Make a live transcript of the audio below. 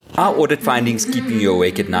Are audit findings keeping you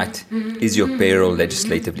awake at night? Is your payroll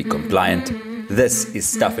legislatively compliant? This is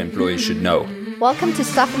Stuff Employers Should Know. Welcome to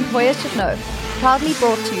Stuff Employers Should Know, proudly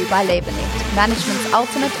brought to you by LabourNet, management's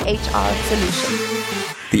ultimate HR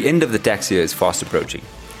solution. The end of the tax year is fast approaching.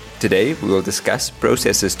 Today, we will discuss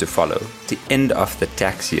processes to follow to end off the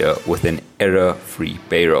tax year with an error-free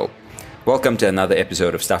payroll. Welcome to another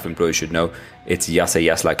episode of Stuff Employers Should Know. It's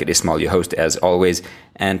Yas like it Ismail, your host as always.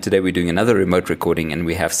 And today we're doing another remote recording and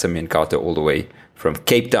we have Simeon Carter all the way from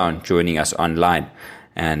Cape Town joining us online.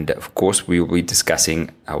 And of course, we will be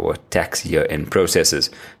discussing our tax year end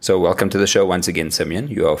processes. So welcome to the show once again, Simeon.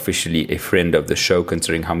 You are officially a friend of the show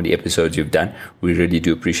considering how many episodes you've done. We really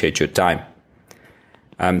do appreciate your time.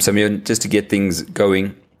 Simeon, just to get things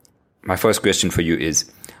going, my first question for you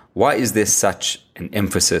is, why is there such an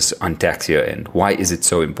emphasis on tax year end? Why is it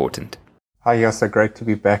so important? Hi, Yasa. Great to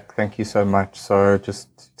be back. Thank you so much. So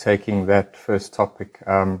just taking that first topic,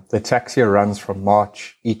 the tax year runs from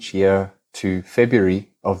March each year to February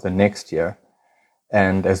of the next year.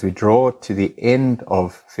 And as we draw to the end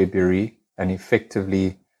of February, and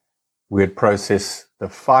effectively we'd process the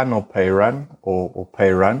final pay run or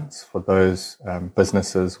pay runs for those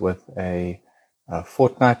businesses with a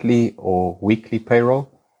fortnightly or weekly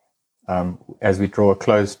payroll. As we draw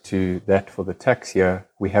close to that for the tax year,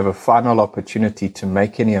 we have a final opportunity to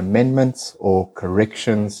make any amendments or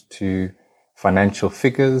corrections to financial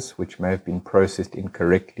figures which may have been processed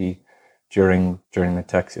incorrectly during the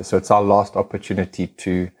tax year. So it's our last opportunity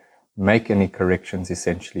to make any corrections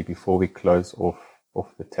essentially before we close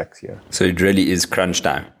off the tax year. So it really is crunch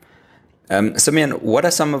time. Simeon, what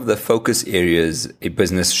are some of the focus areas a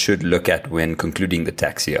business should look at when concluding the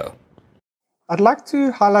tax year? I'd like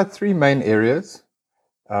to highlight three main areas.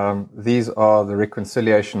 These are the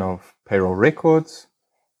reconciliation of payroll records,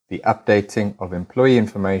 the updating of employee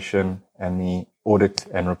information, and the audit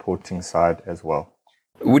and reporting side as well.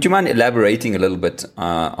 Would you mind elaborating a little bit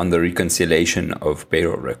on the reconciliation of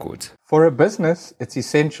payroll records? For a business, it's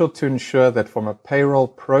essential to ensure that from a payroll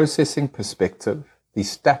processing perspective, the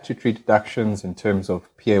statutory deductions in terms of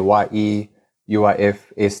PAYE, UIF,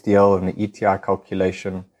 SDL, and the ETI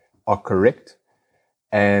calculation are correct,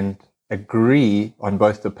 and agree on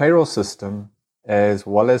both the payroll system as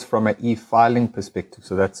well as from an e-filing perspective.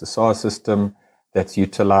 So that's the SARS system that's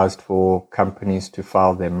utilized for companies to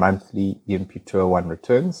file their monthly EMP 201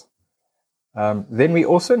 returns. Then we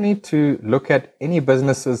also need to look at any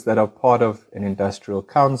businesses that are part of an industrial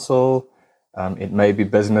council. It may be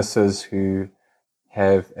businesses who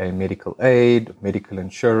have a medical aid, medical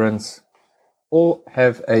insurance, or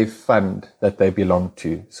have a fund that they belong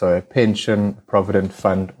to, so a pension, a provident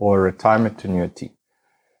fund, or a retirement annuity.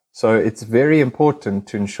 So it's very important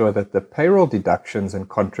to ensure that the payroll deductions and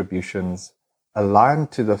contributions align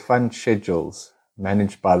to the fund schedules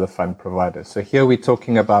managed by the fund provider. So here we're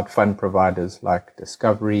talking about fund providers like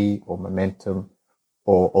Discovery or Momentum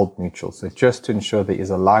or Old Mutual. So just to ensure there is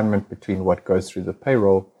alignment between what goes through the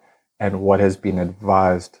payroll and what has been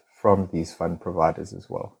advised from these fund providers as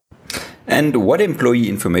well. And what employee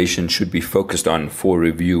information should be focused on for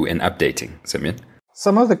review and updating, Simeon?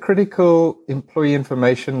 Some of the critical employee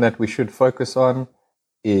information that we should focus on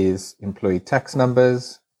is employee tax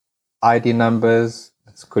numbers, ID numbers.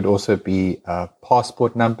 This could also be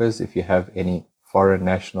passport numbers if you have any foreign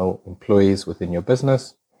national employees within your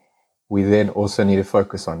business. We then also need to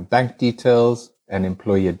focus on bank details and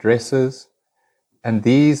employee addresses. And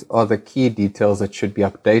these are the key details that should be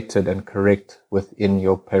updated and correct within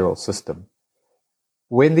your payroll system.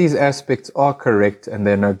 When these aspects are correct and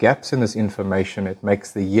there are no gaps in this information, it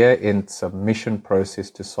makes the year-end submission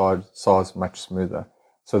process to SARS much smoother.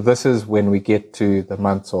 So this is when we get to the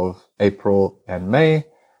months of April and May,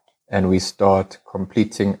 and we start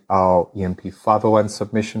completing our EMP 501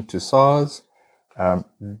 submission to SARS.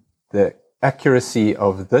 The accuracy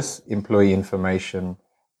of this employee information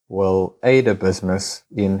will aid a business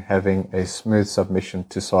in having a smooth submission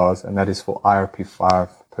to SARS, and that is for IRP5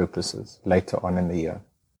 purposes later on in the year.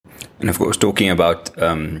 And of course, talking about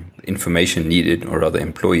information needed, or rather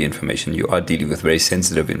employee information, you are dealing with very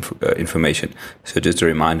sensitive information. So just a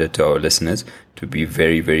reminder to our listeners to be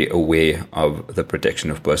very, very aware of the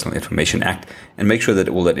Protection of Personal Information Act and make sure that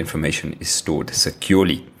all that information is stored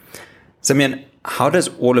securely. Simeon, how does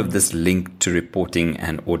all of this link to reporting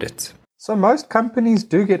and audit? So most companies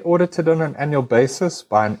do get audited on an annual basis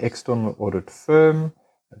by an external audit firm.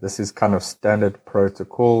 This is kind of standard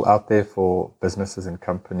protocol out there for businesses and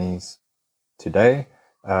companies today.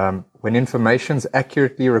 When information is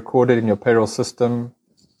accurately recorded in your payroll system,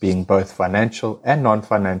 being both financial and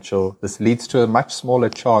non-financial, this leads to a much smaller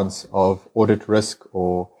chance of audit risk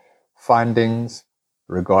or findings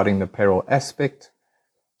regarding the payroll aspect.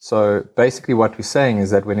 So basically what we're saying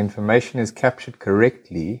is that when information is captured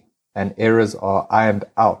correctly and errors are ironed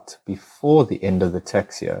out before the end of the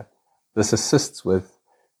tax year, this assists with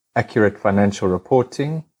accurate financial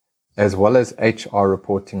reporting as well as HR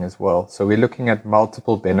reporting as well. So we're looking at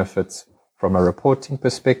multiple benefits from a reporting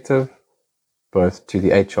perspective, both to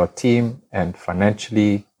the HR team and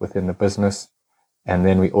financially within the business. And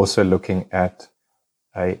then we're also looking at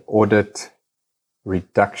a audit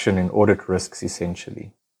reduction in audit risks,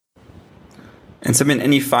 essentially. And Simeon,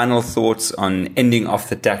 any final thoughts on ending off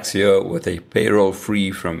the tax year with a payroll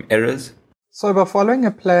free from errors? So by following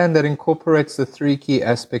a plan that incorporates the three key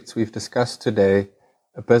aspects we've discussed today,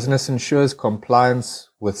 a business ensures compliance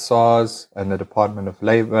with SARS and the Department of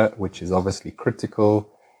Labor, which is obviously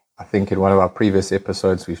critical. I think in one of our previous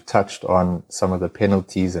episodes, we've touched on some of the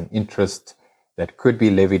penalties and interest that could be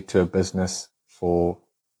levied to a business for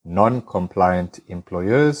non-compliant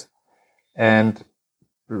employers. And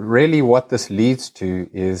really what this leads to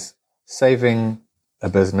is saving a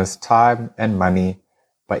business time and money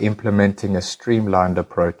by implementing a streamlined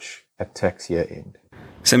approach at tax year end.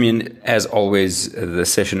 Simeon, as always, the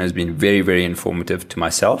session has been very, very informative to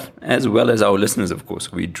myself, as well as our listeners, of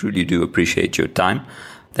course. We truly do appreciate your time.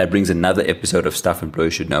 That brings another episode of Stuff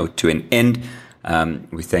Employers Should Know to an end.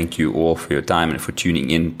 We thank you all for your time and for tuning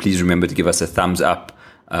in. Please remember to give us a thumbs up.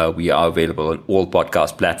 We are available on all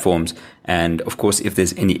podcast platforms. And of course, if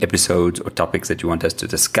there's any episodes or topics that you want us to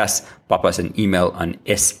discuss, pop us an email on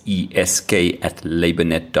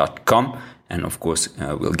sesk@labornet.com. And of course,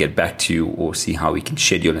 we'll get back to you or see how we can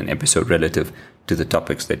schedule an episode relative to the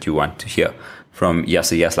topics that you want to hear. From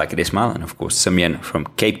Yasser Yas like it Ismail, and of course, Simeon from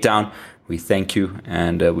Cape Town, we thank you,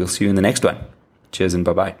 and we'll see you in the next one. Cheers and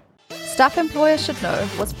bye-bye. Stuff Employers Should Know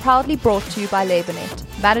was proudly brought to you by LaborNet,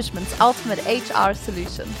 management's ultimate HR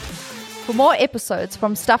solution. For more episodes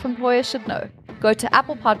from Stuff Employers Should Know, go to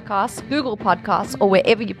Apple Podcasts, Google Podcasts, or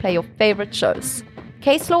wherever you play your favorite shows.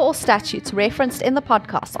 Case law or statutes referenced in the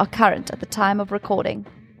podcast are current at the time of recording.